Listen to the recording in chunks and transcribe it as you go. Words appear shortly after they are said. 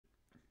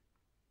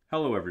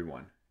Hello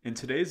everyone. In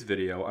today's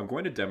video, I'm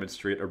going to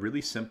demonstrate a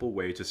really simple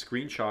way to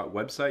screenshot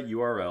website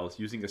URLs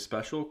using a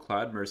special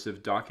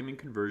Cloudmersive document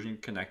conversion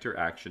connector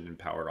action in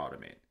Power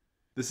Automate.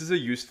 This is a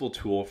useful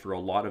tool for a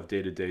lot of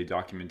day-to-day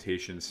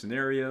documentation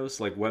scenarios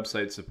like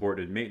website support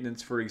and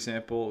maintenance, for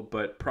example,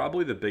 but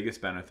probably the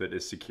biggest benefit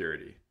is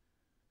security.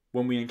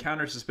 When we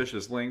encounter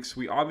suspicious links,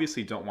 we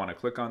obviously don't want to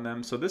click on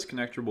them, so this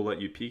connector will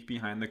let you peek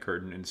behind the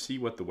curtain and see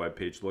what the web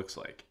page looks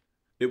like.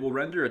 It will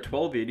render a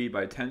 1280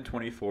 by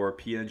 1024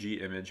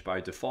 PNG image by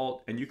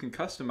default, and you can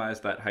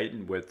customize that height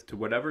and width to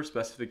whatever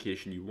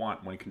specification you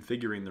want when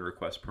configuring the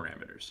request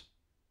parameters.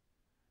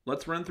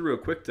 Let's run through a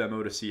quick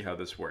demo to see how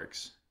this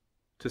works.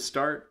 To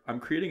start, I'm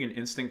creating an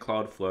instant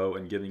Cloudflow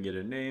and giving it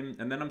a name,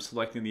 and then I'm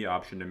selecting the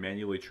option to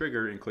manually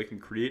trigger and clicking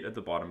Create at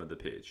the bottom of the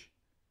page.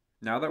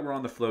 Now that we're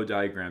on the flow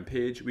diagram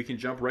page, we can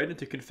jump right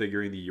into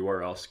configuring the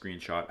URL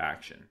screenshot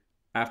action.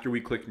 After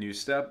we click New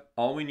Step,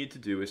 all we need to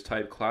do is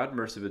type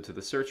Cloudmersive into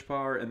the search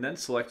bar and then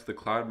select the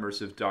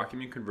Cloudmersive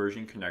document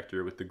conversion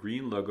connector with the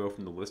green logo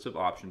from the list of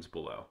options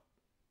below.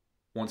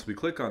 Once we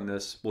click on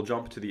this, we'll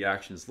jump to the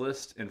actions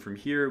list, and from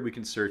here we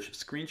can search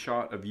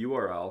screenshot of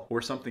URL or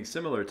something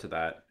similar to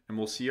that, and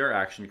we'll see our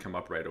action come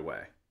up right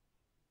away.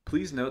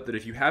 Please note that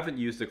if you haven't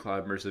used the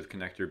Cloudmersive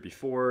connector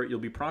before, you'll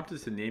be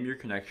prompted to name your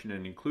connection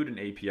and include an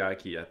API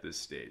key at this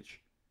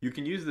stage. You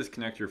can use this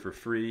connector for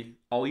free.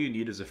 All you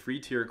need is a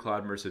free tier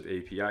Cloudmersive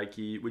API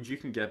key, which you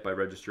can get by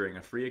registering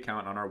a free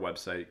account on our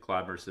website,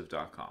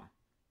 cloudmersive.com.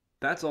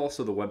 That's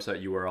also the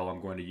website URL I'm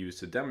going to use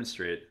to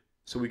demonstrate,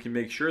 so we can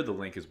make sure the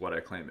link is what I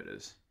claim it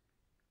is.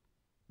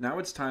 Now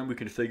it's time we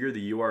configure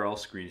the URL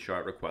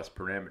screenshot request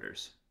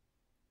parameters.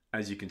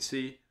 As you can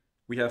see,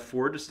 we have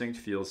 4 distinct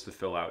fields to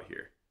fill out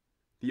here.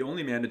 The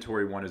only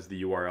mandatory one is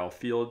the URL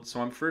field,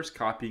 so I'm first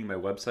copying my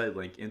website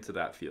link into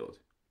that field.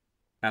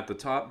 At the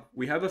top,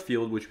 we have a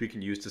field which we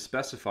can use to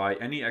specify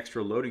any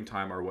extra loading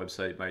time our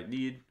website might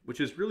need, which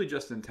is really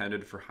just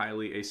intended for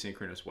highly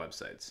asynchronous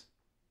websites.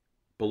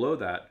 Below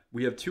that,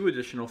 we have 2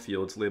 additional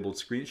fields labeled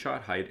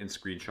screenshot height and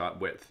screenshot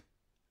width.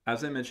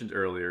 As I mentioned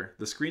earlier,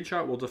 the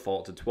screenshot will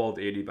default to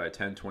 1280 by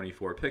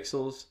 1024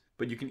 pixels,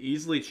 but you can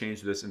easily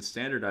change this and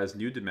standardize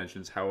new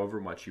dimensions however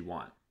much you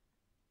want.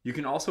 You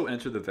can also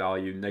enter the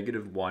value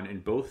 -1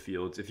 in both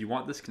fields if you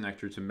want this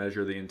connector to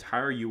measure the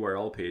entire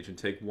URL page and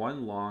take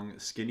one long,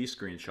 skinny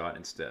screenshot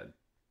instead.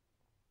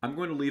 I'm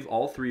going to leave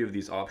all 3 of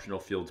these optional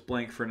fields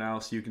blank for now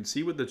so you can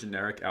see what the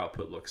generic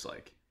output looks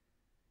like.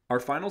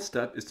 Our final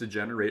step is to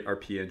generate our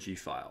PNG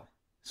file.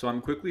 So I'm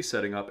quickly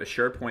setting up a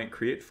SharePoint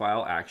create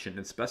file action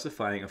and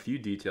specifying a few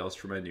details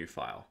for my new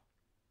file.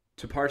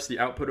 To parse the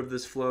output of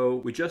this flow,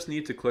 we just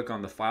need to click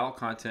on the File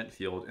Content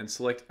field and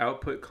select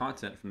Output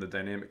Content from the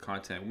Dynamic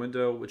Content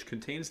window, which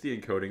contains the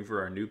encoding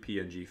for our new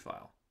PNG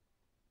file.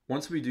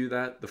 Once we do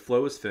that, the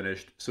flow is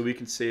finished, so we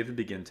can save and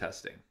begin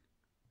testing.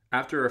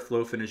 After our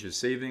flow finishes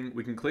saving,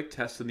 we can click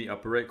Test in the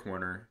upper right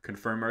corner,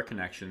 confirm our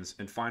connections,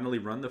 and finally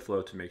run the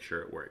flow to make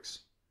sure it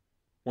works.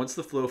 Once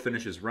the flow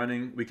finishes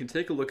running, we can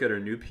take a look at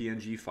our new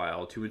PNG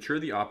file to ensure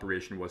the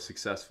operation was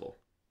successful.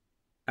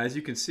 As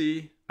you can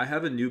see, I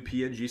have a new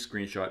PNG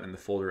screenshot in the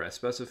folder I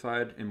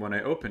specified, and when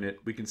I open it,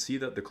 we can see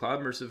that the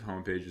Cloudmersive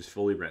homepage is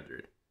fully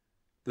rendered.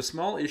 The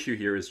small issue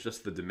here is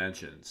just the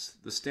dimensions.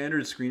 The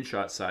standard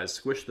screenshot size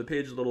squished the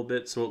page a little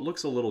bit, so it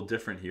looks a little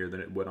different here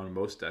than it would on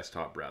most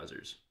desktop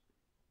browsers.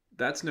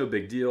 That's no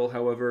big deal,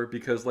 however,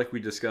 because like we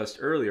discussed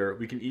earlier,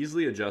 we can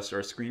easily adjust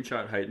our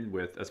screenshot height and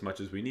width as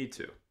much as we need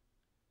to.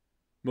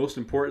 Most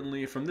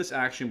importantly, from this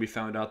action we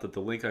found out that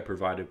the link I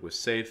provided was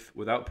safe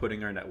without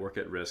putting our network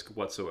at risk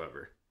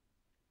whatsoever.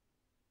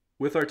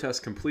 With our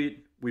test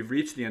complete, we've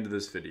reached the end of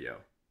this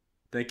video.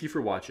 Thank you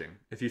for watching.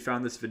 If you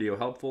found this video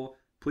helpful,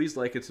 please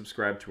like and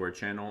subscribe to our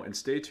channel and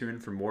stay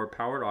tuned for more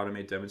Power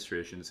Automate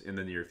demonstrations in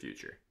the near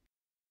future.